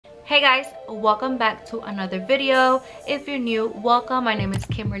Hey guys, welcome back to another video. If you're new, welcome. My name is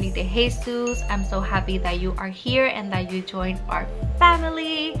Kimberly De Jesus. I'm so happy that you are here and that you joined our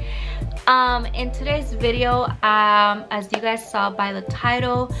family. In today's video, as you guys saw by the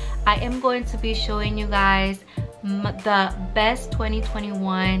title, I am going to be showing you guys the best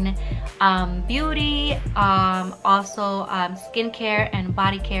 2021 beauty, also skincare and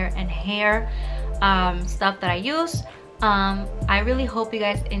body care and hair stuff that I use. I really hope you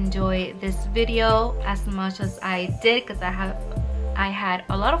guys enjoy this video as much as I did, because I had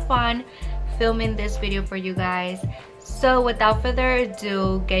a lot of fun filming this video for you guys. So without further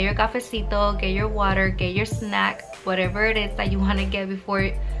ado, get your cafecito, get your water, get your snack, whatever it is that you want to get before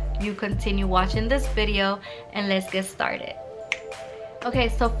you continue watching this video, and let's get started. Okay,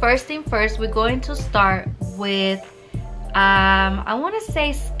 so first thing first, we're going to start with I want to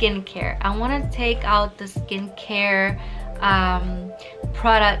say skincare. I want to take out the skincare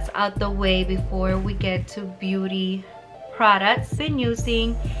products out the way before we get to beauty products. Been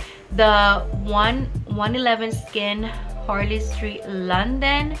using the 111 Skin Harley Street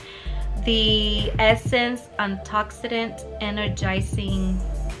London, the Essence Antioxidant Energizing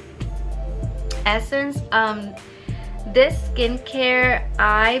Essence. This skincare,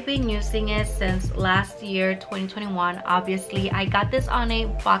 I've been using it since last year, 2021. Obviously, I got this on a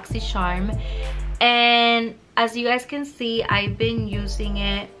boxy charm, and as you guys can see, I've been using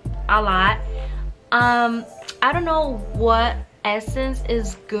it a lot. I don't know what essence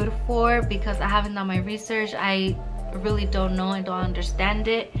is good for because I haven't done my research. I really don't know. I don't understand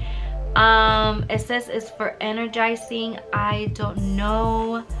it. It says it's for energizing. I don't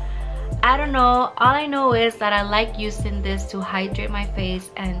know. All I know is that I like using this to hydrate my face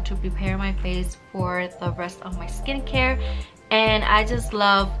and to prepare my face for the rest of my skincare, and I just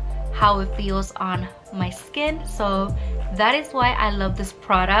love how it feels on my skin. So that is why I love this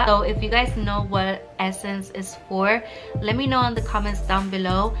product. So if you guys know what essence is for, let me know in the comments down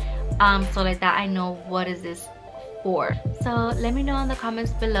below, so like that I know what is this for. So let me know in the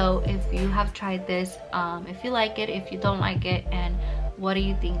comments below if you have tried this, if you like it, if you don't like it, and what do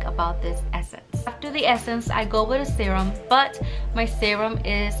you think about this essence. After the essence, I go with a serum, but my serum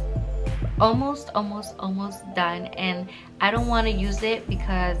is almost done, and I don't want to use it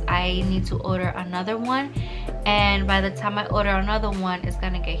because I need to order another one, and by the time I order another one, it's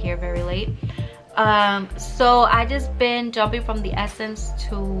gonna get here very late. So I just been jumping from the essence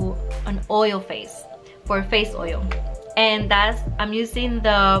to an oil face for face oil, and I'm using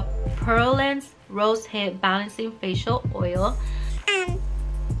the Pearlance Rosehip Balancing Facial Oil.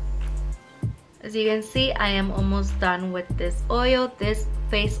 As you can see, I am almost done with this oil. This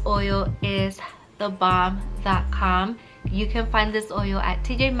face oil is thebomb.com. You can find this oil at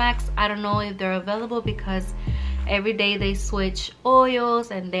TJMAXX. I don't know if they're available because every day they switch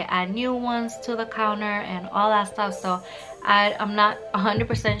oils and they add new ones to the counter and all that stuff. So I'm not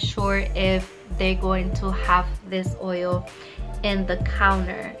 100% sure if they're going to have this oil in the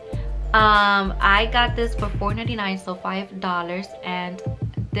counter. I got this for $4.99, so $5, and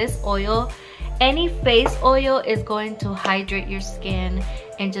this oil, any face oil, is going to hydrate your skin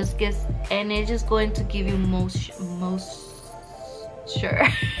and it's just going to give you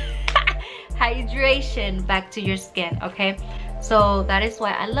hydration back to your skin. Okay, so that is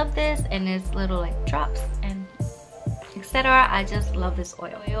why I love this, and it's little like drops and etc. I just love this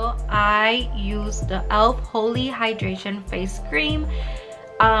oil. I use the e.l.f. Holy Hydration Face Cream.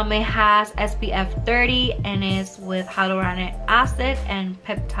 It has SPF 30 and is with hyaluronic acid and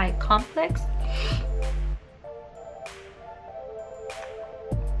peptide complex.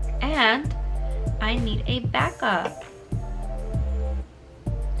 And I need a backup.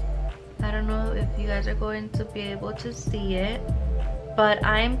 I don't know if you guys are going to be able to see it, but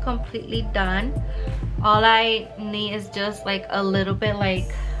I am completely done. All I need is just like a little bit,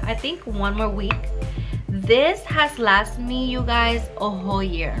 like I think one more week. This has lasted me, you guys, a whole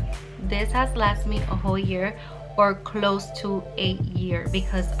year. This has lasted me a whole year, or close to a year,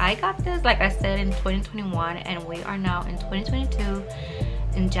 because I got this, like I said, in 2021 and we are now in 2022.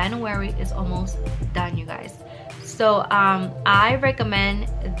 In January is almost done, you guys. So I recommend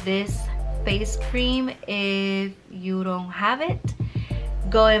this face cream. If you don't have it,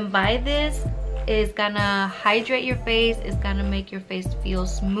 go and buy this. It's gonna hydrate your face. It's gonna make your face feel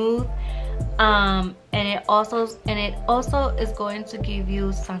smooth. And it also is going to give you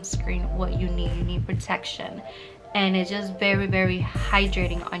sunscreen, what you need. You need protection, and it's just very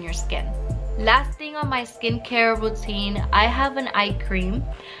hydrating on your skin. Last thing on my skincare routine, I have an eye cream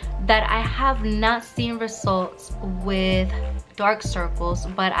that I have not seen results with dark circles,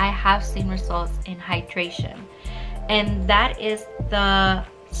 but I have seen results in hydration, and that is the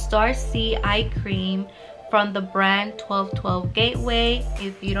Star C eye cream from the brand 1212 Gateway.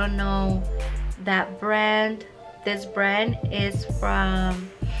 If you don't know that brand, this brand is from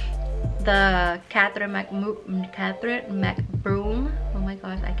the Catherine McBroom. Oh my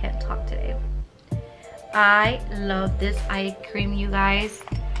gosh, I can't talk today. I love this eye cream, you guys.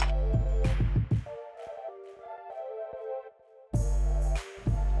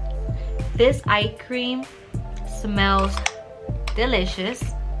 This eye cream smells delicious.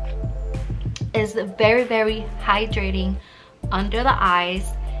 It's very, very hydrating under the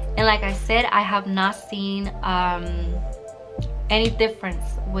eyes. And like I said, I have not seen any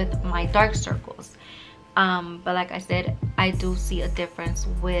difference with my dark circles. But like I said, I do see a difference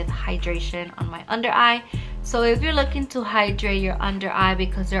with hydration on my under eye. So if you're looking to hydrate your under eye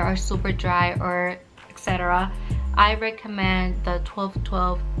because they are super dry or etc., I recommend the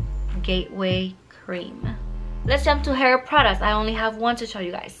 1212 Gateway cream. Let's jump to hair products. I only have one to show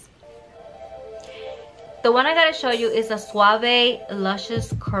you guys. The one I gotta show you is a Suave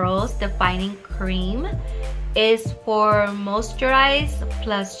Luscious Curls Defining Cream. Is for moisturize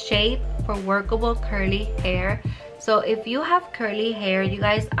plus shape for workable curly hair. So if you have curly hair, you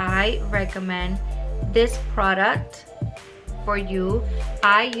guys, I recommend this product for you.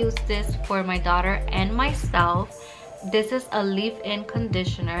 I use this for my daughter and myself. This is a leave-in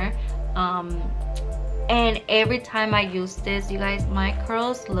conditioner, and every time I use this, you guys, my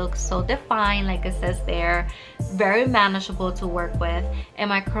curls look so defined, like it says there, very manageable to work with, and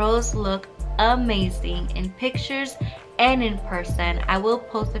my curls look amazing in pictures and in person. I will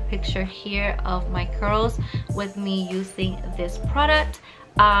post a picture here of my curls with me using this product.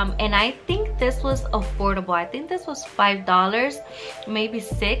 And I think this was affordable. I think this was $5, maybe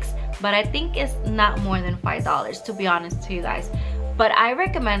 $6, but I think it's not more than $5, to be honest to you guys. But I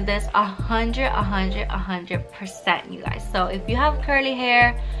recommend this 100%, you guys. So if you have curly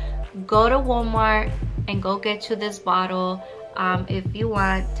hair, go to Walmart and go get you this bottle. If you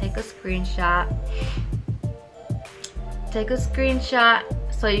want, take a screenshot.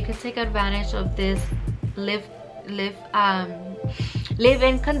 So you can take advantage of this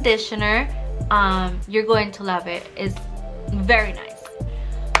leave-in conditioner. You're going to love it. It's very nice.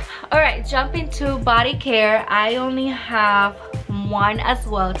 All right, jumping to body care. I only have one as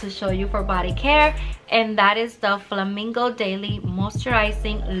well to show you for body care, and that is the Flamingo Daily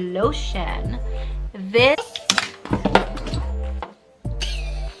Moisturizing Lotion. This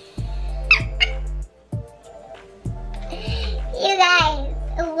you guys,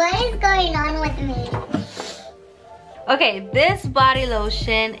 what is going on with me? Okay, this body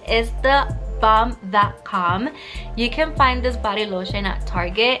lotion is the bomb.com. You can find this body lotion at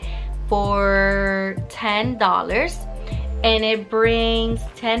Target for $10, and it brings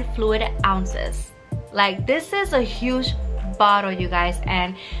 10 fluid ounces. Like, this is a huge bottle, you guys,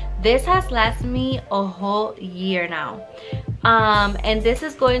 and this has lasted me a whole year now. And this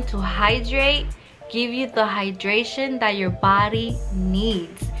is going to hydrate, give you the hydration that your body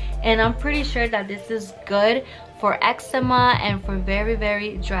needs. And I'm pretty sure that this is good for eczema and for very,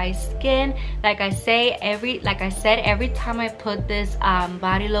 very dry skin. Like I said, every time I put this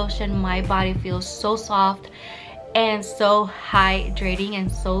body lotion, my body feels so soft and so hydrating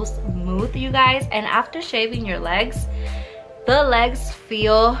and so smooth, you guys. And after shaving your legs, the legs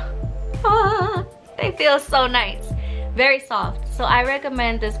feel they feel so nice, very soft. So I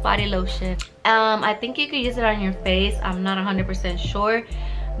recommend this body lotion. I think you could use it on your face. I'm not 100% sure,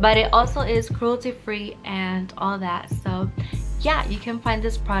 but it also is cruelty free and all that. So yeah, you can find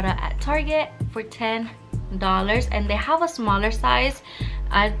this product at Target for $10, and they have a smaller size.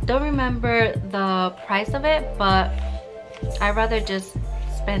 I don't remember the price of it, but I'd rather just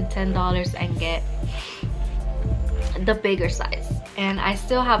spend $10 and get the bigger size. And I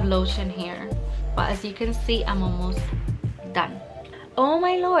still have lotion here, but as you can see, I'm almost done. Oh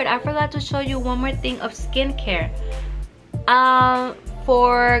my lord, I forgot to show you one more thing of skincare.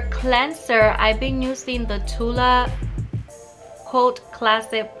 For cleanser, I've been using the TULA Cult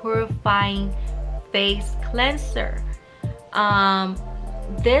Classic Purifying Face Cleanser.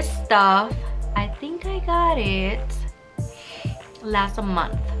 This stuff, I think I got it last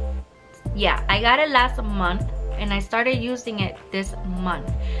month. Yeah, I got it last month, and I started using it this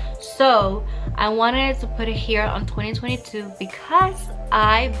month. So I wanted to put it here on 2022 because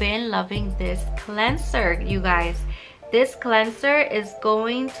I've been loving this cleanser, you guys. This cleanser is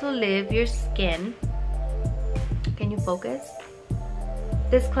going to leave your skin. Can you focus?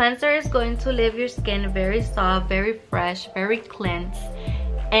 This cleanser is going to leave your skin very soft, very fresh, very cleansed,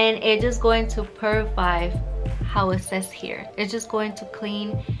 and it's just going to purify how it says here. It's just going to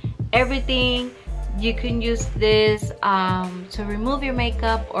clean everything You can use this to remove your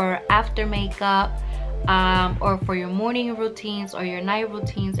makeup or after makeup, or for your morning routines or your night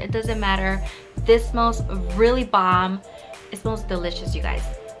routines. It doesn't matter. This smells really bomb. It smells delicious, you guys,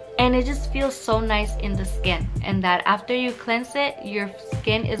 and it just feels so nice in the skin, and that after you cleanse it, your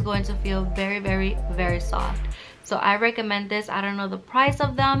skin is going to feel very, very, very soft. So I recommend this. I don't know the price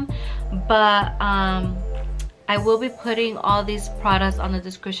of them, but I will be putting all these products on the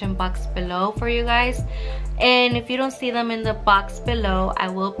description box below for you guys, and if you don't see them in the box below, I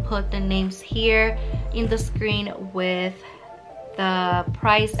will put the names here in the screen with the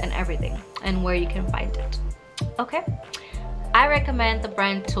price and everything and where you can find it. Okay, I recommend the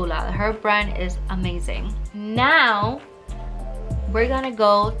brand TULA. Her brand is amazing. Now we're gonna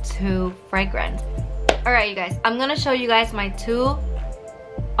go to fragrance. All right, you guys, I'm gonna show you guys my 2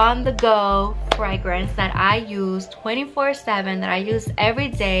 on the go fragrance that I use 24/7, that I use every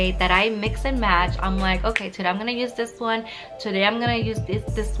day, that I mix and match. I'm like, okay, today I'm gonna use this one, today I'm gonna use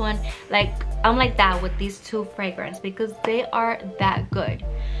this one. Like, I'm like that with these 2 fragrances because they are that good.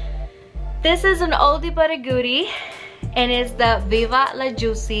 This is an oldie but a goodie, and it's the Viva La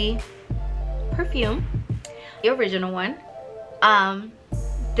Juicy perfume, the original one.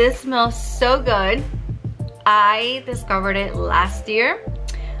 This smells so good. I discovered it last year.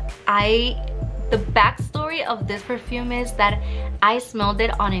 The backstory of this perfume is that I smelled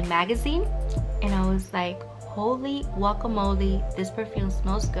it on a magazine and I was like, holy guacamole, this perfume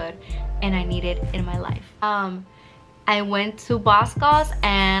smells good and I need it in my life. I went to Boscos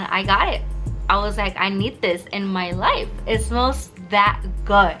and I got it. I was like, I need this in my life. It smells that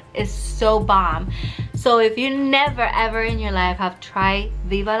good. It's so bomb. So if you never ever in your life have tried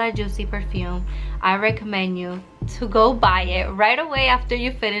Viva La Juicy perfume, I recommend you to go buy it right away after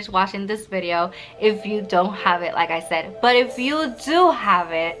you finish watching this video if you don't have it, like I said. But if you do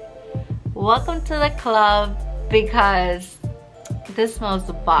have it, welcome to the club, because this smells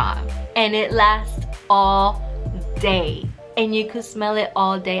the bomb and it lasts all day. And you could smell it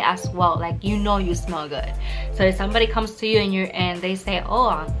all day as well. Like, you know you smell good. So if somebody comes to you and they say,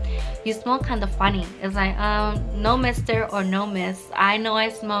 oh, you smell kind of funny, it's like, no mister or no miss, I know I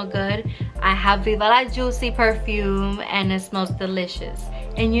smell good. I have Viva La Juicy perfume and it smells delicious.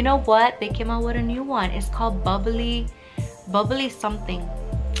 And you know what, they came out with a new one. It's called bubbly something.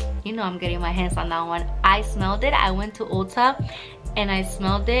 You know I'm getting my hands on that one. I smelled it. I went to Ulta and I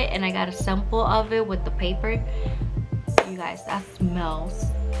smelled it and I got a sample of it with the paper. You guys, that smells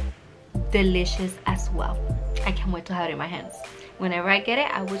delicious as well. I can't wait to have it in my hands. Whenever I get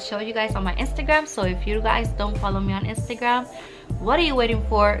it, I will show you guys on my Instagram. So if you guys don't follow me on Instagram, what are you waiting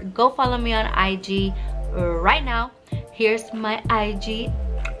for? Go follow me on IG right now. Here's my IG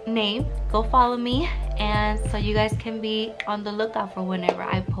name. Go follow me, and so you guys can be on the lookout for whenever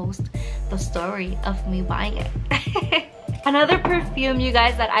I post the story of me buying it. Another perfume, you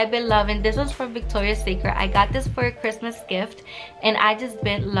guys, that I've been loving, this was from Victoria's Secret. I got this for a Christmas gift and I just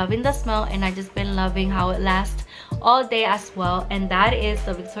been loving the smell, and I just been loving how it lasts all day as well, and that is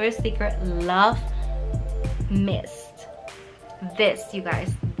the Victoria's Secret Love Mist. This, you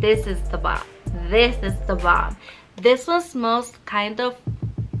guys, this is the bomb. This is the bomb. This one smells kind of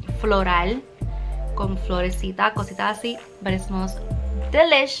floral, con florecita, cosita así, but it smells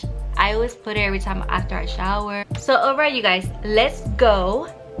delish. I always put it every time after I shower. So alright, you guys, let's go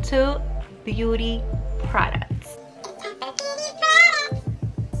to beauty products.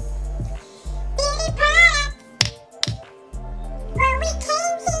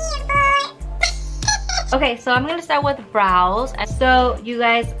 Okay, so I'm gonna start with brows. So you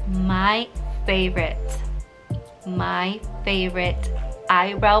guys, my favorite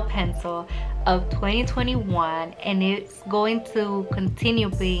eyebrow pencil of 2021, and it's going to continue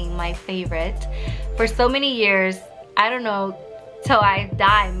being my favorite for so many years. I don't know, till I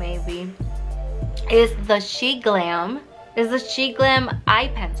die maybe. Is the Sheglam. It's the Sheglam eye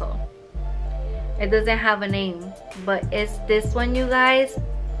pencil. It doesn't have a name, but it's this one, you guys.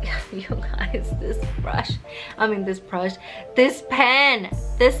 You guys, this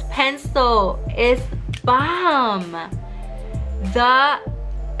pencil is bomb.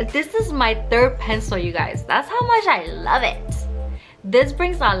 This is my third pencil, you guys. That's how much I love it. This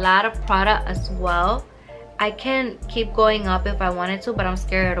brings a lot of product as well. I can keep going up if I wanted to, but I'm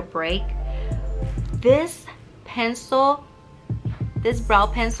scared it'll break. This pencil, this brow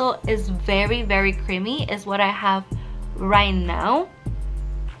pencil is very, very creamy, is what I have right now.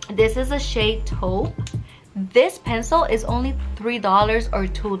 This is a shade taupe. This pencil is only $3 or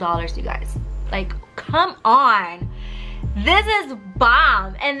 $2, you guys. Like, come on. This is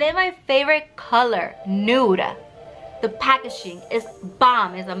bomb. And then my favorite color, nude. The packaging is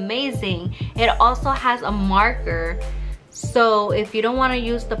bomb, it's amazing. It also has a marker, so if you don't want to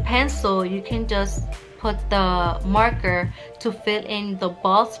use the pencil, you can just put the marker to fill in the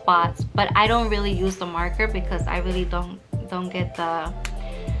bald spots. But I don't really use the marker because I really don't get the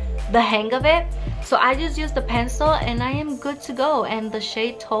hang of it, so I just use the pencil and I am good to go. And the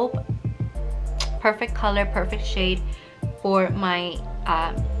shade taupe, perfect color, perfect shade for my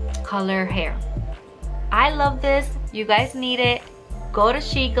color hair. I love this. You guys need it. Go to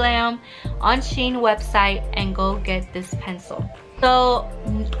Sheglam on Shein website and go get this pencil. So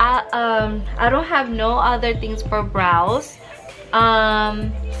I don't have no other things for brows,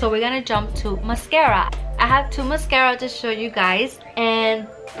 so we're gonna jump to mascara. I have 2 mascara to show you guys, and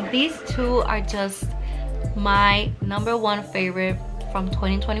these 2 are just my #1 favorite from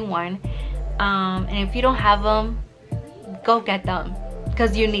 2021. And if you don't have them, go get them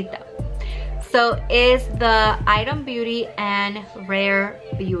because you need them. So it's the Item Beauty and Rare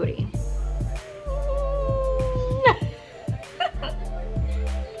Beauty.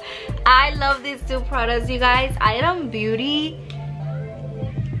 I love these 2 products, you guys. Item Beauty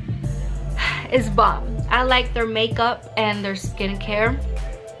is bomb. I like their makeup and their skincare.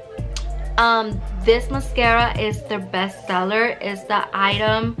 This mascara is their best seller. It's the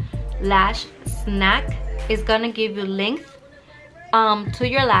Item Lash Snack. It's gonna give you length to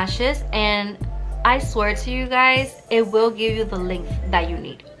your lashes, and I swear to you guys, it will give you the length that you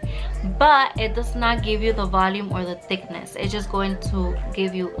need, but it does not give you the volume or the thickness. It's just going to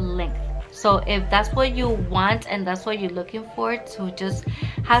give you length. So if that's what you want and that's what you're looking for, to just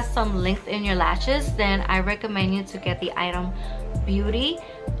have some length in your lashes, then I recommend you to get the Item Beauty.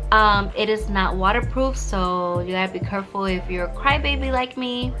 It is not waterproof, so you gotta be careful if you're a crybaby like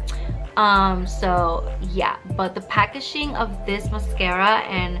me. So yeah, but the packaging of this mascara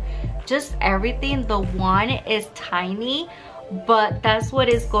and just everything, the wand is tiny, but that's what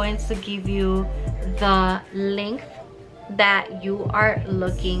is going to give you the length that you are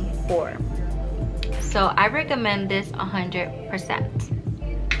looking for. So I recommend this 100%.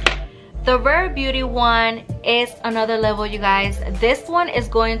 The Rare Beauty one is another level, you guys. This one is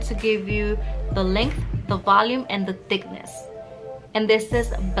going to give you the length, the volume, and the thickness. And this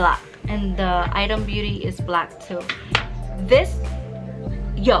is black, and the Item Beauty is black too. This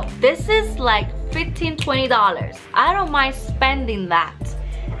is like $15–20. I don't mind spending that.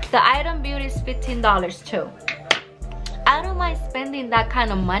 The Item Beauty is $15 too. I don't mind spending that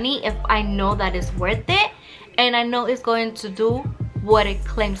kind of money if I know that it's worth it and I know it's going to do what it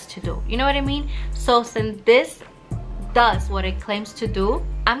claims to do. You know what I mean? So since this does what it claims to do,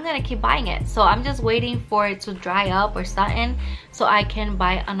 I'm gonna keep buying it. So I'm just waiting for it to dry up or something so I can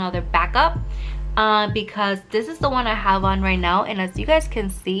buy another backup, because this is the one I have on right now, and as you guys can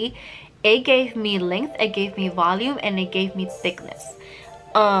see, it gave me length, it gave me volume, and it gave me thickness.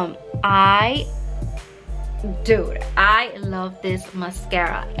 Dude, I love this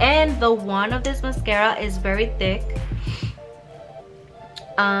mascara, and the wand of this mascara is very thick.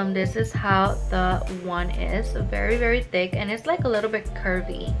 This is how the wand is, very, very thick, and it's like a little bit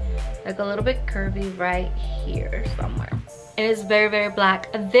curvy, right here somewhere, and it's very, very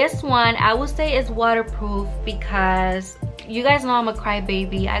black. This one I would say is waterproof because you guys know I'm a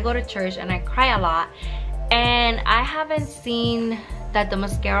crybaby. I go to church and I cry a lot, and I haven't seen that the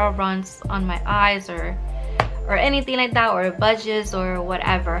mascara runs on my eyes or anything like that, or budges or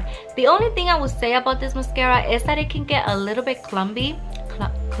whatever. The only thing I would say about this mascara is that it can get a little bit clumpy.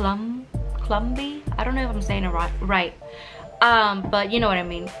 I don't know if I'm saying it right, but you know what I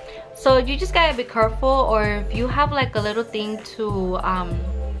mean. So you just gotta be careful, or if you have like a little thing to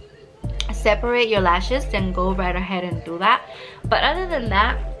separate your lashes, then go right ahead and do that. But other than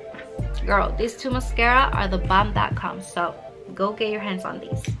that, girl, these 2 mascara are the bomb.com, so go get your hands on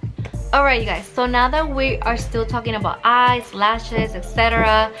these. Alright, you guys, so now that we are still talking about eyes, lashes,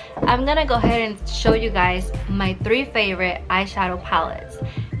 etc., I'm gonna go ahead and show you guys my 3 favorite eyeshadow palettes.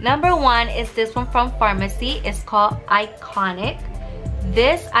 Number 1 is this one from Farmasi. It's called Iconic.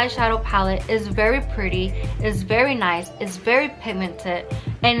 This eyeshadow palette is very pretty, it's very nice, it's very pigmented,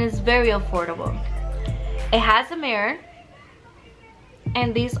 and it's very affordable. It has a mirror,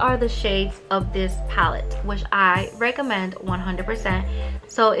 and these are the shades of this palette, which I recommend 100%.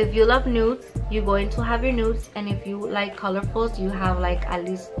 So if you love nudes, you're going to have your nudes, and if you like colorfuls, you have like at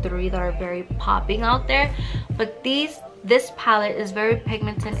least 3 that are very popping out there. But this palette is very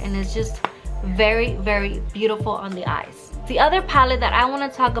pigmented, and it's just very, very beautiful on the eyes. The other palette that I want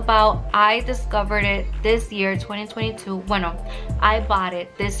to talk about, I discovered it this year, 2022. Bueno, I bought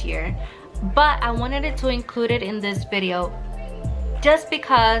it this year, but I wanted to include it in this video just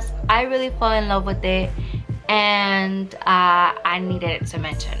because I really fell in love with it, and I needed it to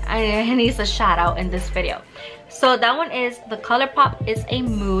mention. It needs a shout out in this video. So that one is the Colourpop. It's a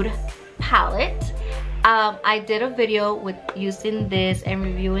mood palette. I did a video with using this and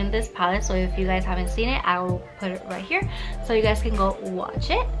reviewing this palette, so if you guys haven't seen it, I will put it right here so you guys can go watch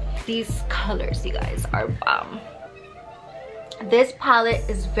it. These colors, you guys, are bomb. This palette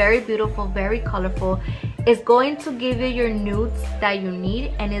is very beautiful, very colorful. It's going to give you your nudes that you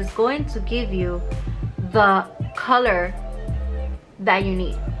need, and it's going to give you the color that you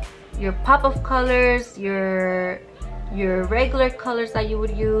need. Your pop of colors, your regular colors that you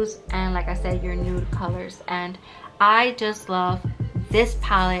would use, and like I said, your nude colors. And I just love this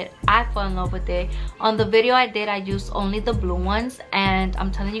palette. I fell in love with it. On the video I did, I used only the blue ones, and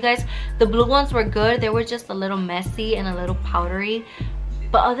I'm telling you guys, the blue ones were good. They were just a little messy and a little powdery,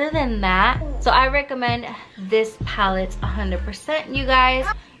 but other than that, so I recommend this palette 100%, you guys.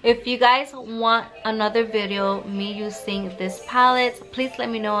 If you guys want another video me using this palette, please let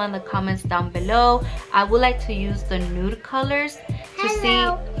me know in the comments down below. I would like to use the nude colors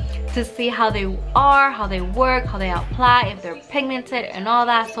to see how they are, how they work, how they apply, if they're pigmented and all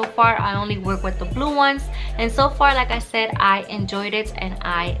that. So far I only work with the blue ones, and so far, like I said, I enjoyed it and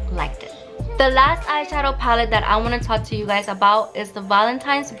I liked it. The last eyeshadow palette that I want to talk to you guys about is the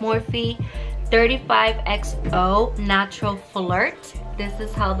Valentine's Morphe 35XO Natural Flirt. This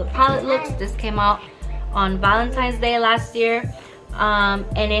is how the palette looks. This came out on Valentine's Day last year,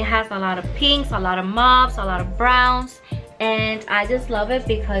 and it has a lot of pinks, a lot of mauves, a lot of browns, and I just love it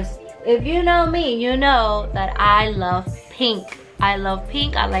because if you know me, you know that I love pink. I love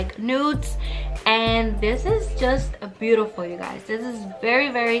pink. I like nudes, and this is just beautiful, you guys. This is very,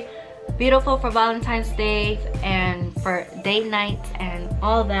 very beautiful for Valentine's Day and for date nights and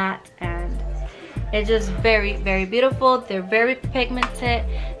all that, and it's just very, very beautiful. They're very pigmented.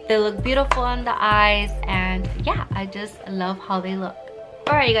 They look beautiful on the eyes, and yeah, I just love how they look.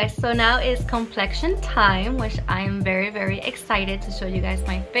 Alright, you guys, so now it's complexion time, which I am very, very excited to show you guys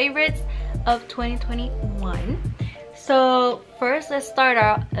my favorites of 2021. So first, let's start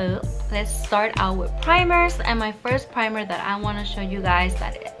out with primers, and my first primer that I want to show you guys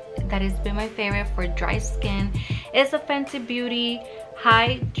that has been my favorite for dry skin is a Fenty Beauty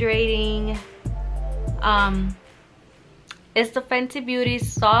hydrating. It's the Fenty Beauty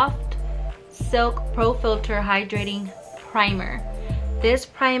Soft Silk Pro Filter Hydrating Primer. This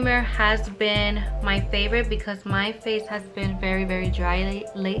primer has been my favorite because my face has been very, very dry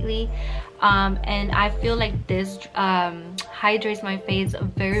lately, and I feel like this hydrates my face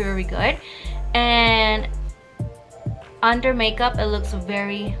very, very good, and under makeup it looks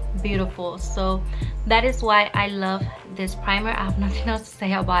very beautiful. So that is why I love this primer. I have nothing else to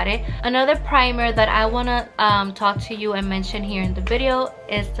say about it. Another primer that I want to talk to you and mention here in the video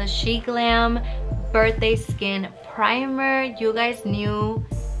is the Sheglam Birthday Skin Primer. You guys knew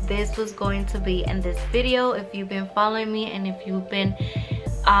this was going to be in this video if you've been following me, and if you've been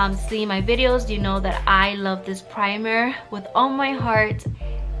seeing my videos, you know that I love this primer with all my heart.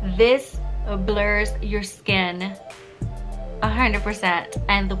 This blurs your skin 100%,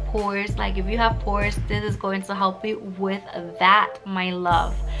 and the pores, like if you have pores, this is going to help you with that, my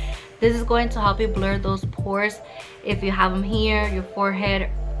love. This is going to help you blur those pores. If you have them here, your forehead,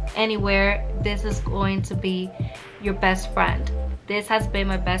 anywhere, this is going to be your best friend. This has been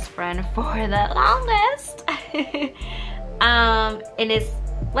my best friend for the longest. And it's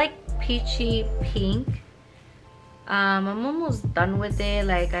like peachy pink. I'm almost done with it.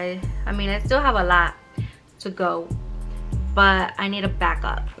 Like I mean, I still have a lot to go, but I need a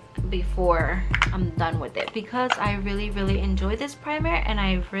backup before I'm done with it because I really, really enjoy this primer and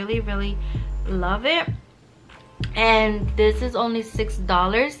I really, really love it. And this is only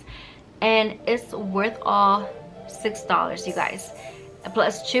 $6, and it's worth all $6, you guys,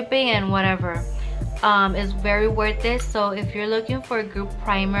 plus shipping and whatever. It's very worth it. So if you're looking for a group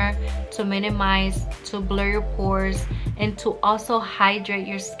primer to minimize, to blur your pores, and to also hydrate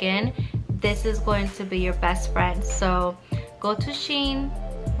your skin, this is going to be your best friend. So go to Shein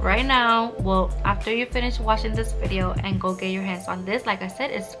right now, well, after you finish watching this video, and go get your hands on this. Like I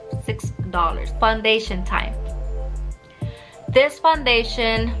said, it's $6. Foundation time. This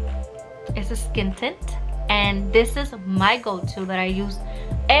foundation is a skin tint, and this is my go-to that I use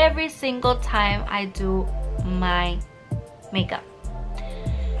every single time I do my makeup.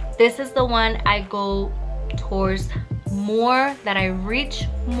 This is the one I go towards more, that I reach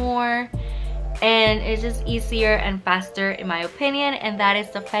more, and it's just easier and faster in my opinion, and that is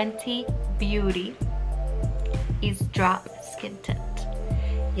the Fenty Beauty Eaze Drop Skin Tint.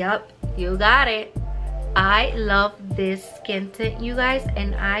 Yep, you got it. I love this skin tint, you guys,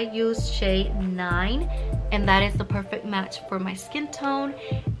 and I use shade 9. and that is the perfect match for my skin tone,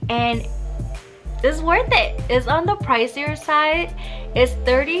 and it's worth it. It's on the pricier side. It's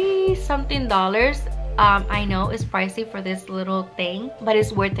 $30 something. I know it's pricey for this little thing, but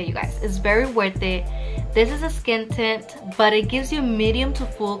it's worth it, you guys. It's very worth it. This is a skin tint, but it gives you medium to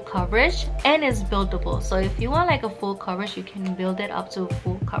full coverage, and it's buildable. So if you want like a full coverage, you can build it up to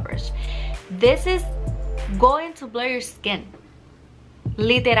full coverage. This is going to blur your skin,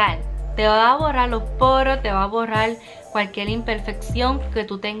 literal. Te va a borrar los poros, te va a borrar cualquier imperfección que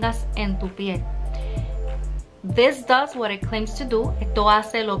tú tengas en tu piel. This does what it claims to do. Esto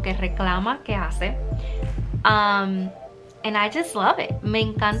hace lo que reclama que hace. And I just love it. Me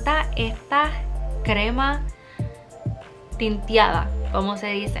encanta esta crema tinteada, como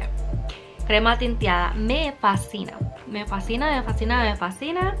se dice. Crema tinteada. Me fascina. Me fascina, me fascina, me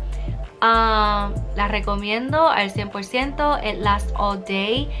fascina. La recomiendo al 100%. It lasts all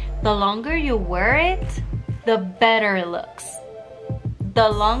day. The longer you wear it, the better it looks. The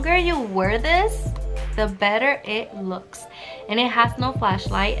longer you wear this, the better it looks. And it has no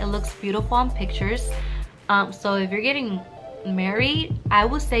flashlight. It looks beautiful on pictures. So if you're getting married, I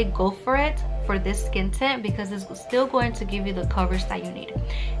would say go for it for this skin tint, because it's still going to give you the coverage that you need.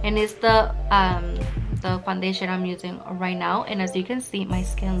 And it's the foundation I'm using right now, and as you can see, my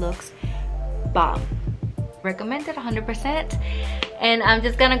skin looks bomb. Recommended 100%. And I'm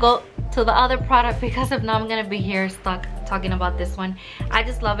just gonna go to the other product, because if not I'm gonna be here stuck talking about this one. I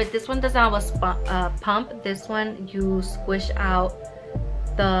just love it. This one doesn't have a pump. This one you squish out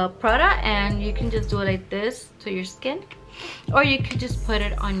the product and you can just do it like this to your skin, or you could just put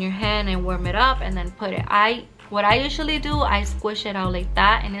it on your hand and warm it up and then put it. What I usually do, I squish it out like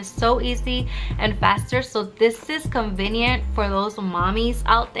that, and it's so easy and faster. So this is convenient for those mommies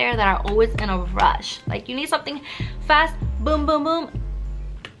out there that are always in a rush. Like you need something fast, boom, boom, boom.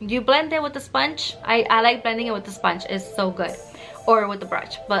 You blend it with the sponge. I like blending it with the sponge. It's so good. Or with the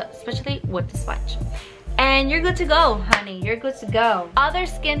brush, but especially with the sponge. And you're good to go, honey. You're good to go. Other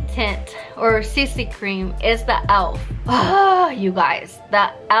skin tint or CC cream is the e.l.f. Oh, you guys,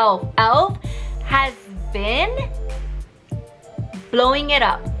 the e.l.f. e.l.f. has been blowing it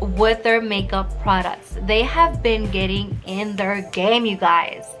up with their makeup products. They have been getting in their game, you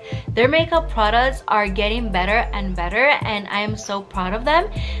guys. Their makeup products are getting better and better, and I am so proud of them,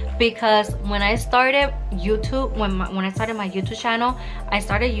 because when I started YouTube, when I started my YouTube channel, I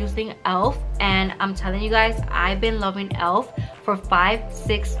started using e.l.f. and I'm telling you guys, I've been loving e.l.f. for 5,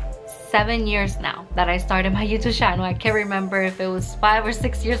 6, 7 years now that I started my YouTube channel. I can't remember if it was 5 or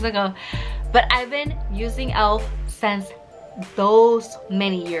 6 years ago, but I've been using e.l.f. since those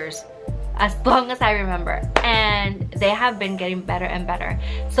many years, as long as I remember, and they have been getting better and better.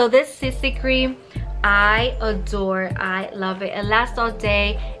 So this CC cream, I adore. I love it. It lasts all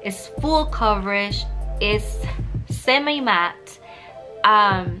day. It's full coverage. It's semi-matte.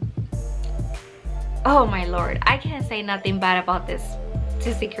 Oh my lord, I can't say nothing bad about this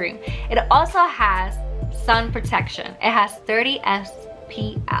CC cream. It also has sun protection. It has 30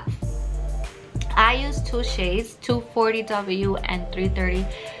 SPF. I use 2 shades, 240W and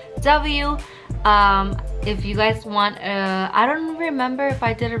 330W. If you guys want, I don't remember if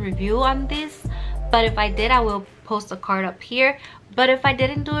I did a review on this, but if I did, I will post a card up here. But if I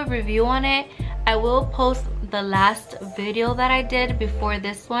didn't do a review on it, I will post the last video that I did before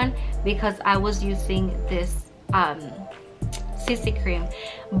this one, because I was using this CC cream.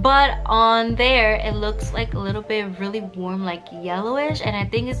 But on there it looks like a little bit really warm, like yellowish, and I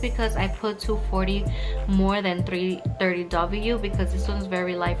think it's because I put 240 more than 330W, because this one's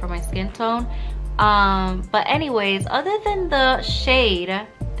very light for my skin tone. But anyways, other than the shade,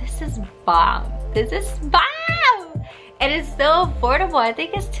 this is bomb. This is bomb, and it's so affordable. I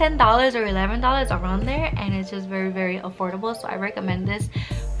think it's $10 or $11 around there, and it's just very, very affordable. So I recommend this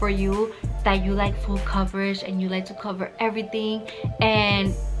for you that you like full coverage and you like to cover everything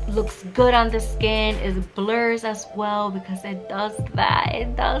and looks good on the skin. It blurs as well, because it does that.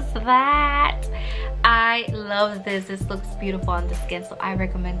 It does that. I love this. This looks beautiful on the skin, so I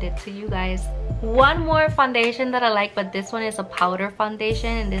recommend it to you guys. One more foundation that I like, but this one is a powder foundation,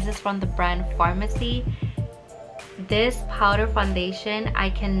 and this is from the brand Farmasi. This powder foundation,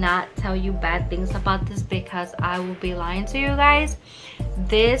 I cannot tell you bad things about this, because I will be lying to you guys.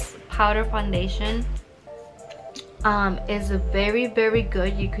 This powder foundation is very, very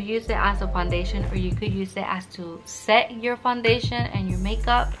good. You could use it as a foundation, or you could use it as to set your foundation and your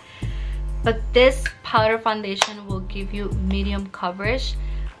makeup. But this powder foundation will give you medium coverage,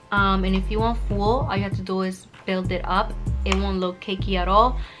 and if you want full, all you have to do is build it up. It won't look cakey at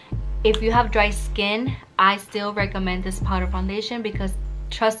all. If you have dry skin, I still recommend this powder foundation, because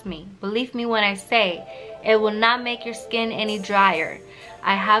Trust me, believe me when I say it will not make your skin any drier.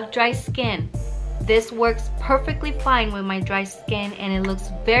 I have dry skin. This works perfectly fine with my dry skin, and it looks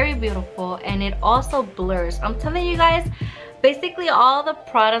very beautiful, and it also blurs. I'm telling you guys, basically all the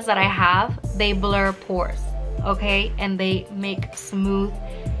products that I have, they blur pores, okay? And they make smooth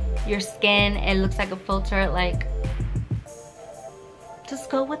your skin. It looks like a filter. Like, just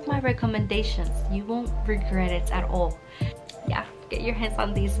go with my recommendations. You won't regret it at all. Yeah, get your hands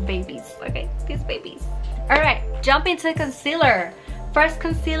on these babies, okay? These babies. All right, jumping to concealer. First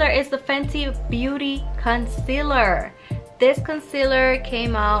concealer is the Fenty Beauty Concealer. This concealer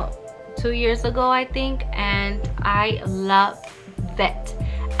came out 2 years ago, I think, and I love it.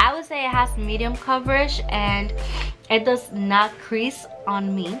 I would say it has medium coverage, and it does not crease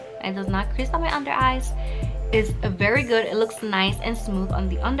on me. It does not crease on my under eyes. It's very good. It looks nice and smooth on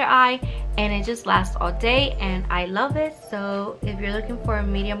the under eye, and it just lasts all day, and I love it. So if you're looking for a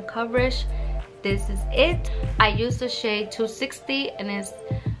medium coverage, this is it. I use the shade 260, and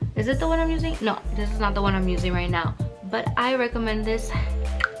is it the one I'm using? No, this is not the one I'm using right now, but I recommend this.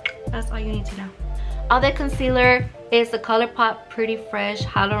 That's all you need to know. Other concealer is the Colourpop Pretty Fresh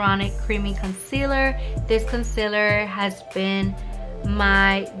Hyaluronic Creamy Concealer. This concealer has been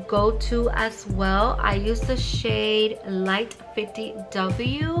my go-to as well. I use the shade Light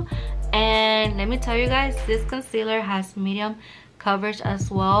 50W, and let me tell you guys, this concealer has medium coverage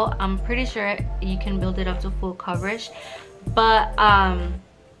as well. I'm pretty sure you can build it up to full coverage, but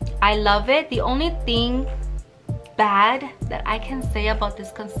I love it. The only thing bad that I can say about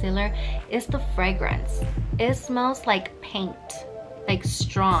this concealer is the fragrance. It smells like paint, like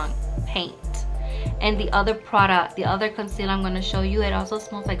strong paint. And the other product, the other concealer I'm going to show you, it also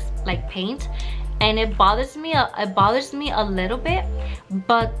smells like paint, and it bothers me a little bit,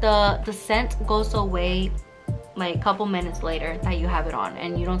 but the scent goes away like a couple minutes later that you have it on,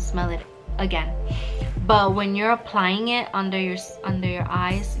 and you don't smell it again. But when you're applying it under your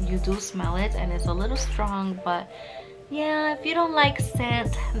eyes, you do smell it, and it's a little strong. But yeah, if you don't like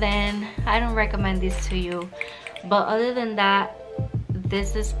scent, then I don't recommend this to you. But other than that,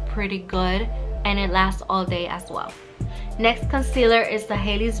 this is pretty good, and it lasts all day as well. Next concealer is the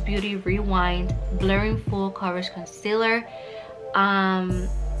Hailey's Beauty Rewind Blurring Full Coverage Concealer. I'm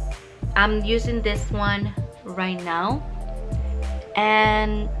using this one right now,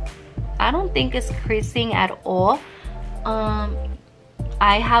 and I don't think it's creasing at all.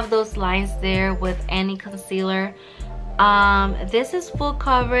 I have those lines there with any concealer. This is full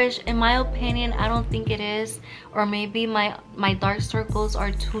coverage in my opinion. I don't think it is, or maybe my dark circles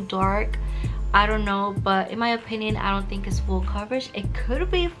are too dark, I don't know, but in my opinion, I don't think it's full coverage. It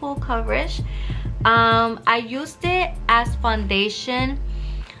could be full coverage. I used it as foundation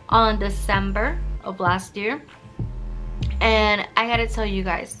on December of last year, and I gotta tell you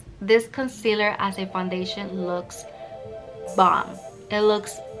guys, this concealer as a foundation looks bomb. It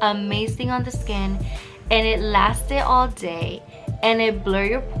looks amazing on the skin, and it lasted all day, and it blurs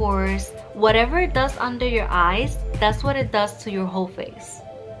your pores. Whatever it does under your eyes, that's what it does to your whole face.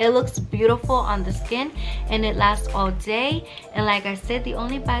 It looks beautiful on the skin, and it lasts all day. And like I said, the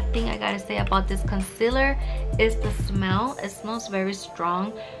only bad thing I gotta say about this concealer is the smell. It smells very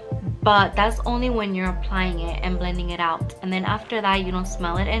strong, but that's only when you're applying it and blending it out, and then after that you don't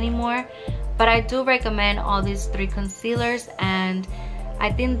smell it anymore. But I do recommend all these three concealers, and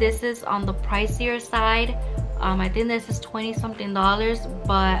I think this is on the pricier side. I think this is $20 something,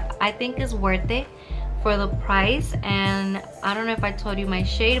 but I think it's worth it for the price. And I don't know if I told you my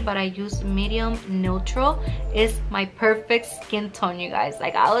shade, but I use medium neutral. It's my perfect skin tone, you guys.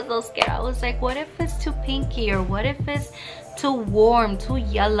 Like, I was so scared. I was like, what if it's too pinky, or what if it's too warm, too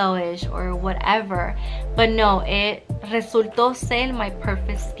yellowish, or whatever. But no, it resultó ser my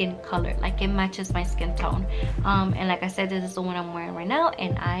perfect skin color. Like, it matches my skin tone. And like I said, this is the one I'm wearing right now,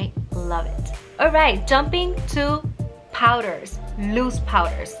 and I love it. All right, jumping to powders, loose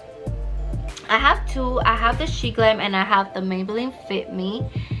powders. I have two. I have the Sheglam and I have the Maybelline Fit Me.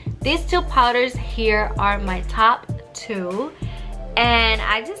 These two powders here are my top two, and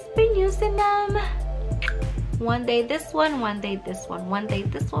I just been using them. One day this one, one day this one, one day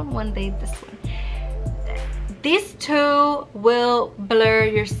this one, one day this one. These two will blur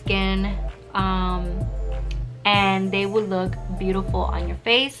your skin, and they will look beautiful on your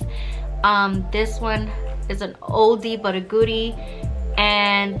face. This one is an oldie but a goodie,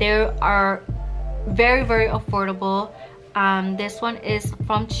 and they are very, very affordable. This one is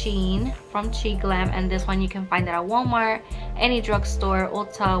from Sheglam, and this one you can find it at Walmart, any drugstore,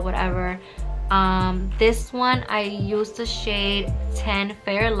 Ulta, whatever. This one I use the shade 10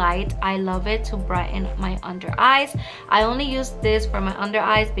 Fair Light. I love it to brighten my under eyes. I only use this for my under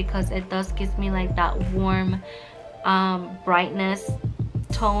eyes because it does give me like that warm brightness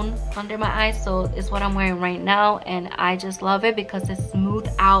tone under my eyes. So it's what I'm wearing right now, and I just love it because it smooths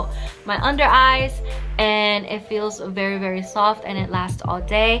out my under eyes and it feels very, very soft, and it lasts all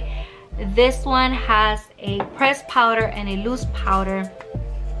day. This one has a pressed powder and a loose powder.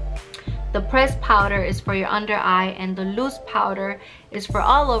 The pressed powder is for your under eye and the loose powder is for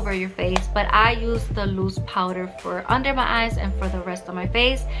all over your face, but I use the loose powder for under my eyes and for the rest of my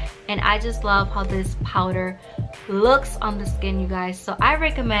face. And I just love how this powder looks on the skin, you guys. So I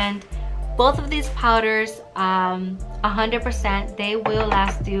recommend both of these powders 100%. They will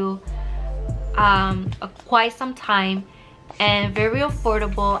last you quite some time, and very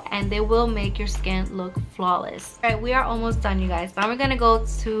affordable, and they will make your skin look flawless. All right, we are almost done, you guys. Now we're gonna go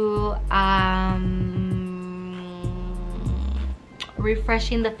to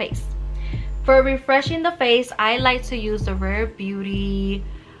refreshing the face. For refreshing the face, I like to use the Rare Beauty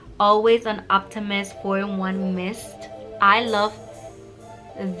Always an Optimist 4-in-1 mist. I love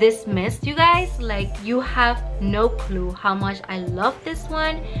this mist, you guys. Like, you have no clue how much I love this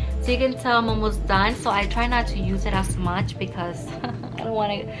one. So you can tell I'm almost done, so I try not to use it as much because I don't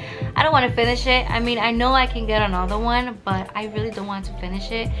want to finish it. I mean, I know I can get another one, but I really don't want to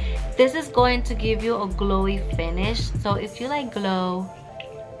finish it. This is going to give you a glowy finish, so if you like glow,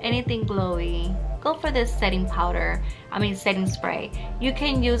 anything glowy, go for this setting powder. I mean setting spray. You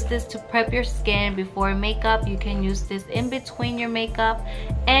can use this to prep your skin before makeup. You can use this in between your makeup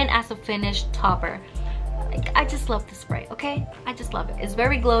and as a finish topper. I just love the spray, okay? I just love it. It's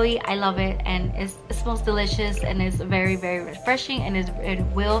very glowy. I love it, and it smells delicious, and it's very, very refreshing, and it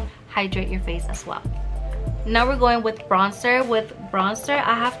will hydrate your face as well. Now we're going with bronzer. With bronzer,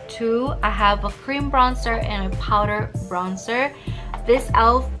 I have two. I have a cream bronzer and a powder bronzer. This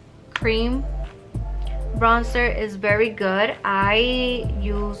e.l.f. cream bronzer is very good. I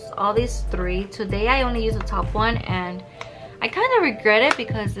use all these three. Today I only use the top one, and I kind of regret it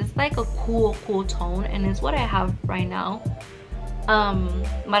because it's like a cool tone, and it's what I have right now.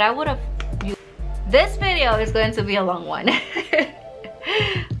 But I would have used... This video is going to be a long one.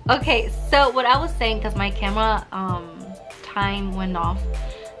 Okay, so what I was saying, because my camera time went off.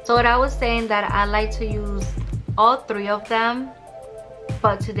 So what I was saying, that I like to use all three of them,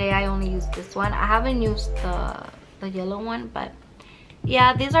 but today I only used this one. I haven't used the yellow one, but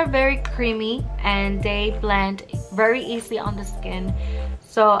yeah, these are very creamy and they blend very easily on the skin,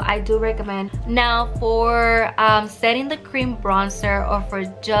 so I do recommend. Now for setting the cream bronzer, or for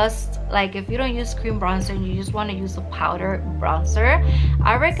just like if you don't use cream bronzer and you just want to use a powder bronzer,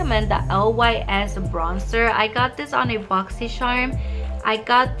 I recommend the LYS bronzer. I got this on a BoxyCharm. I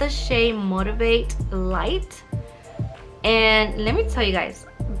got the shade Motivate Light, and let me tell you guys,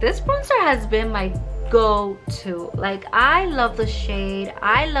 this bronzer has been my go-to. Like, I love the shade.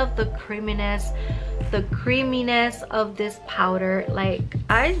 I love the creaminess of this powder. Like,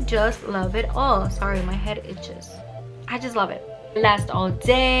 I just love it all. Sorry, my head itches. I just love it. It lasts all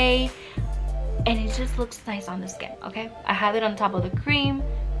day and it just looks nice on the skin. Okay, I have it on top of the cream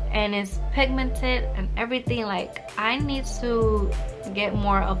and it's pigmented and everything. Like, I need to get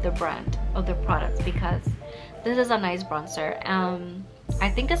more of the brand of the products because this is a nice bronzer. I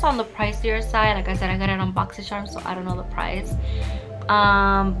think it's on the pricier side. Like I said, I got it on BoxyCharm, so I don't know the price.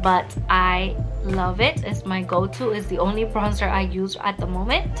 But I love it. It's my go-to. It's the only bronzer I use at the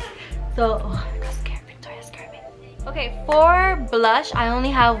moment. So, oh, I got scared. Victoria scared me. Okay, for blush, I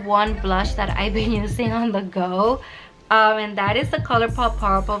only have one blush that I've been using on the go. And that is the Colourpop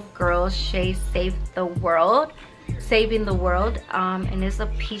Powerpuff Girls shade Saving the World. And it's a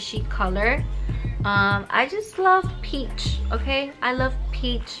peachy color. I just love peach. Okay, I love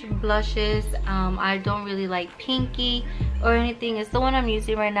peach blushes. I don't really like pinky or anything. It's the one I'm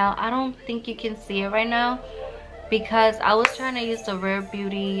using right now. I don't think you can see it right now because I was trying to use the Rare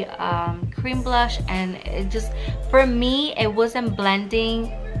Beauty cream blush, and it just, for me, it wasn't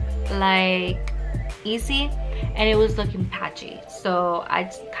blending like easy and it was looking patchy. So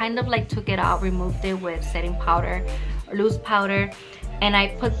I kind of like took it out, removed it with setting powder, loose powder, and I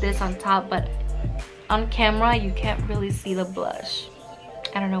put this on top. But on camera you can't really see the blush.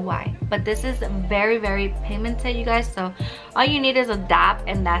 I don't know why, but this is very, very pigmented, you guys. So all you need is a dab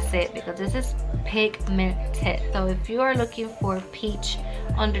and that's it, because this is pigmented. So if you are looking for peach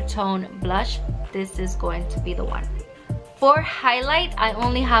undertone blush, this is going to be the one. For highlight, I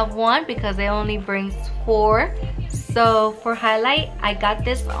only have one because it only brings 4. So for highlight, I got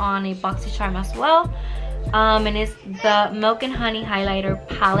this on a BoxyCharm as well. and it's the Milk and Honey highlighter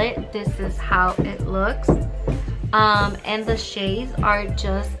palette. This is how it looks, and the shades are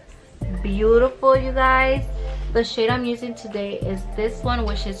just beautiful, you guys. The shade I'm using today is this one,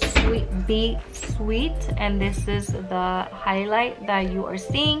 which is Sweet Be Sweet, and this is the highlight that you are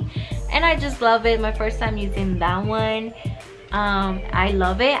seeing, and I just love it. My first time using that one. I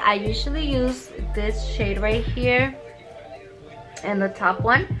love it. I usually use this shade right here and the top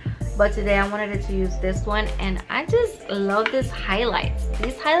one, but today I wanted to use this one, and I just love these highlights.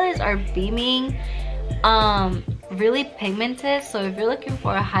 These highlights are beaming, really pigmented. So if you're looking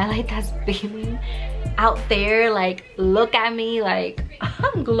for a highlight that's beaming out there, like look at me, like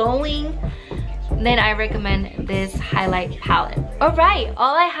I'm glowing, then I recommend this highlight palette. All right,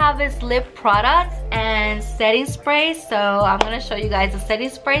 all I have is lip products and setting sprays. So I'm gonna show you guys the setting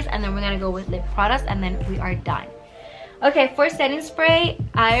sprays, and then we're gonna go with lip products, and then we are done. Okay, for setting spray,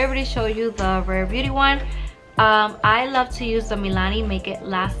 I already showed you the Rare Beauty one. I love to use the Milani Make It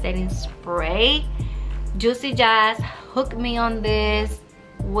Last setting spray. Juicy Jazz hooked me on this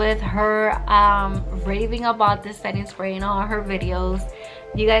with her raving about this setting spray in all her videos.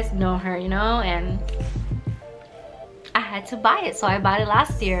 You guys know her, you know, and I had to buy it, so I bought it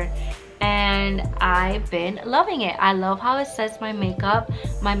last year, and I've been loving it. I love how it sets my makeup.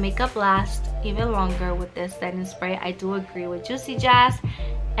 My makeup lasts even longer with this setting spray. I do agree with Juicy Jazz,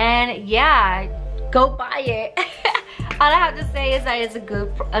 and yeah, go buy it. All I have to say is that it's a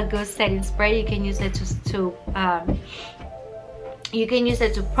good setting spray. You can use it you can use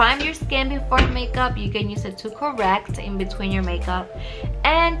it to prime your skin before makeup. You can use it to correct in between your makeup,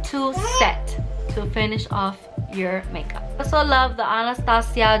 and to set, to finish off your makeup. I also love the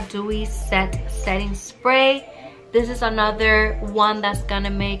Anastasia Dewy Set Setting Spray. This is another one that's gonna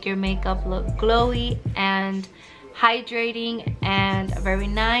make your makeup look glowy and hydrating and very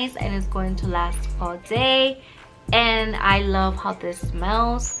nice, and it's going to last all day. And I love how this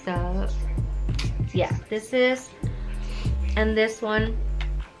smells. So yeah, this is, and this one,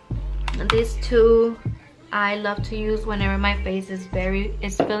 these two I love to use whenever my face is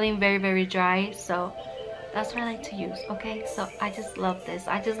feeling very dry. So that's what I like to use. Okay, so I just love this.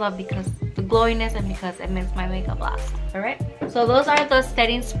 I just love because the glowiness and because it makes my makeup last. All right, so those are the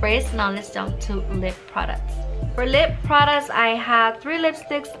setting sprays. Now let's jump to lip products. For lip products, I have 3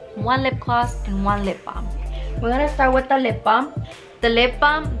 lipsticks, 1 lip gloss, and 1 lip balm. We're gonna start with the lip balm. The lip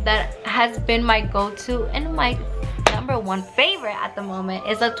balm that has been my go-to and my #1 favorite at the moment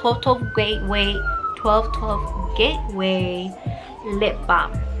is a 1212 Gateway lip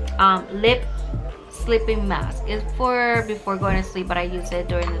balm. Lip sleeping mask. It's for before going to sleep, but I use it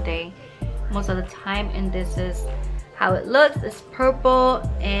during the day most of the time. And this is how it looks. It's purple,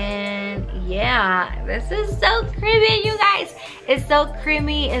 and yeah, this is so creamy, you guys. It's so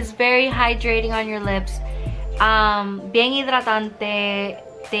creamy. It's very hydrating on your lips. Bien hidratante.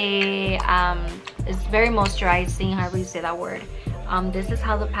 It's very moisturizing, however you say that word. This is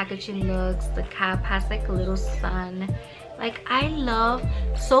how the packaging looks. The cap has like a little sun. Like, I love,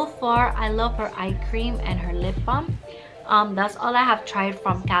 so far I love her eye cream and her lip balm. That's all I have tried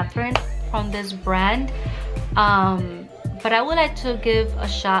from Catherine, from this brand. But I would like to give a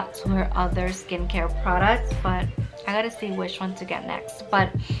shot to her other skincare products, but I gotta see which one to get next. But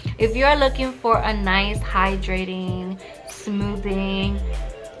if you're looking for a nice hydrating, smoothing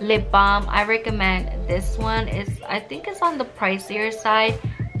lip balm, I recommend this one. I think it's on the pricier side,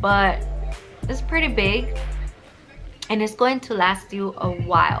 but it's pretty big and it's going to last you a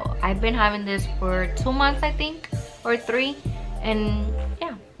while. I've been having this for 2 months, I think, or 3, and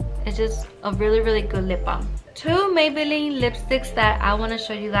yeah, it's just a really good lip balm. 2 Maybelline lipsticks that I want to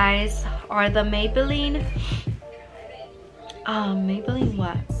show you guys are the Maybelline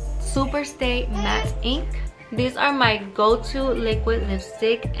what? Superstay Matte Ink. These are my go-to liquid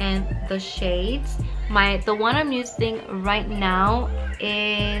lipstick, and the shades, the one I'm using right now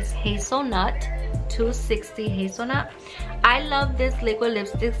is Hazelnut, 260 Hazelnut. I love these liquid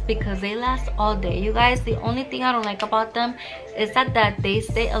lipsticks because they last all day, you guys. The only thing I don't like about them is that they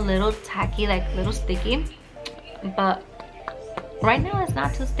stay a little tacky, like a little sticky, but right now it's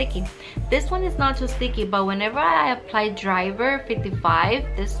not too sticky. This one is not too sticky, but whenever I apply Driver 55,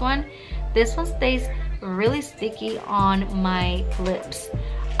 this one stays really sticky on my lips.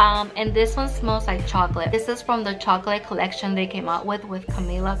 And this one smells like chocolate. This is from the chocolate collection they came out with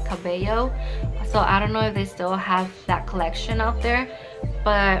Camila Cabello. So I don't know if they still have that collection out there,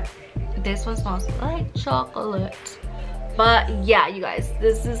 but this one smells like chocolate. But yeah, you guys,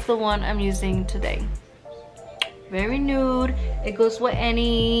 this is the one I'm using today. Very nude. It goes with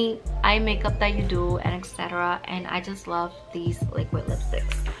any eye makeup that you do, and etc. And I just love these liquid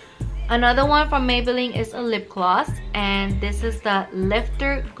lipsticks. Another one from Maybelline is a lip gloss, and this is the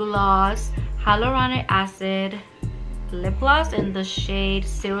Lifter Gloss Hyaluronic Acid lip gloss in the shade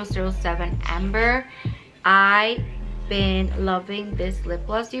 007 Amber. I've been loving this lip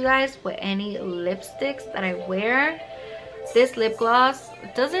gloss, you guys, with any lipsticks that I wear. This lip gloss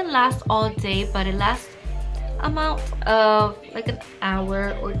doesn't last all day, but it lasts amount of like an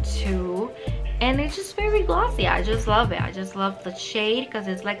hour or two, and it's just very glossy. I just love it. I just love the shade because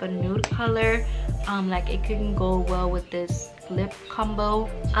it's like a nude color. Like it can go well with this lip combo.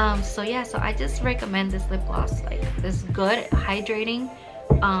 So yeah, so I just recommend this lip gloss. Like, it's good, hydrating,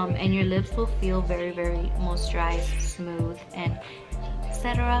 and your lips will feel very moisturized, smooth, and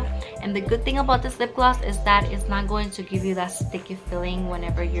etc. And the good thing about this lip gloss is that it's not going to give you that sticky feeling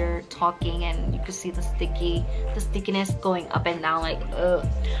whenever you're talking, and you can see the stickiness going up and down, like ugh.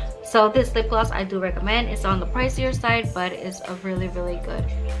 So this lip gloss I do recommend. It's on the pricier side, but it's a really good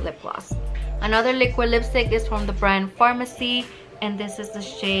lip gloss. Another liquid lipstick is from the brand Farmasi, and this is the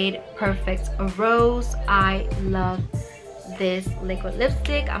shade Perfect Rose. I love this liquid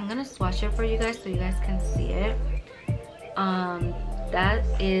lipstick. I'm gonna swatch it for you guys so you guys can see it. That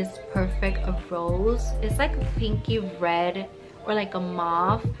is Perfect Rose. It's like a pinky red or like a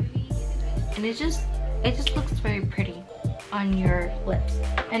mauve, and it just looks very pretty on your lips,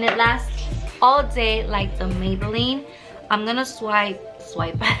 and it lasts all day like the Maybelline. I'm gonna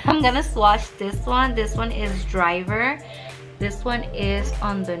I'm gonna swatch this one. This one is Driver. This one is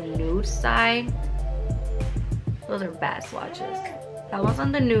on the nude side. Those are bad swatches. That one's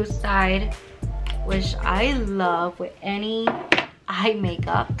on the nude side, which I love with any eye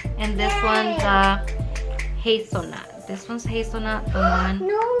makeup. And this one's hazelnut. This one's hazelnut,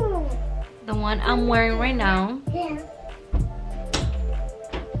 the one I'm wearing right now.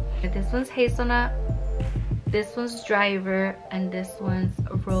 This one's hazelnut, this one's Driver, and this one's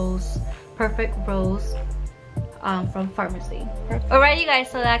Rose, Perfect Rose, from Farmasi. Alright, you guys,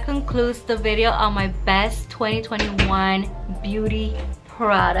 so that concludes the video on my best 2021 beauty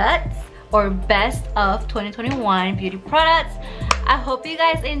products, or best of 2021 beauty products. I hope you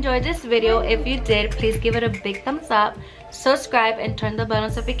guys enjoyed this video. If you did, please give it a big thumbs up, subscribe, and turn the bell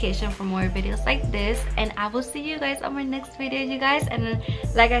notification for more videos like this. And I will see you guys on my next video, you guys. And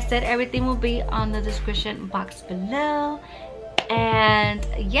like I said, everything will be on the description box below. And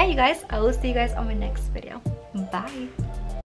yeah, you guys, I will see you guys on my next video. Bye.